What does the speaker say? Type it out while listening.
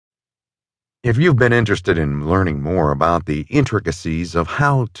If you've been interested in learning more about the intricacies of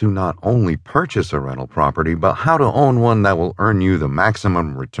how to not only purchase a rental property, but how to own one that will earn you the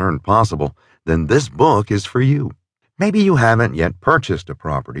maximum return possible, then this book is for you. Maybe you haven't yet purchased a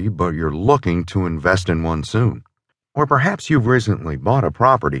property, but you're looking to invest in one soon. Or perhaps you've recently bought a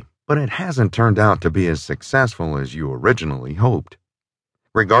property, but it hasn't turned out to be as successful as you originally hoped.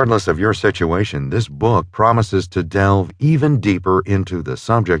 Regardless of your situation, this book promises to delve even deeper into the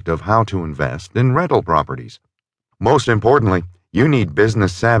subject of how to invest in rental properties. Most importantly, you need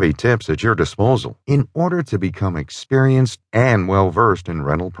business-savvy tips at your disposal in order to become experienced and well-versed in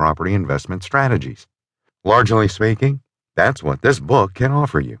rental property investment strategies. Largely speaking, that's what this book can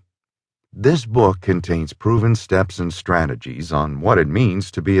offer you. This book contains proven steps and strategies on what it means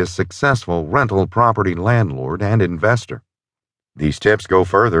to be a successful rental property landlord and investor. These tips go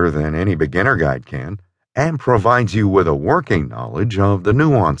further than any beginner guide can and provides you with a working knowledge of the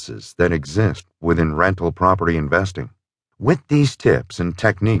nuances that exist within rental property investing. With these tips and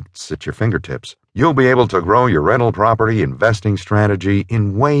techniques at your fingertips, you'll be able to grow your rental property investing strategy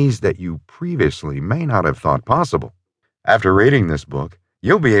in ways that you previously may not have thought possible. After reading this book,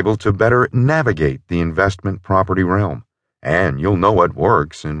 you'll be able to better navigate the investment property realm, and you'll know what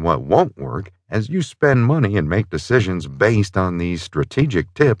works and what won't work as you spend money and make decisions based on these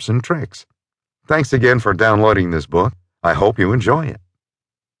strategic tips and tricks. Thanks again for downloading this book. I hope you enjoy it.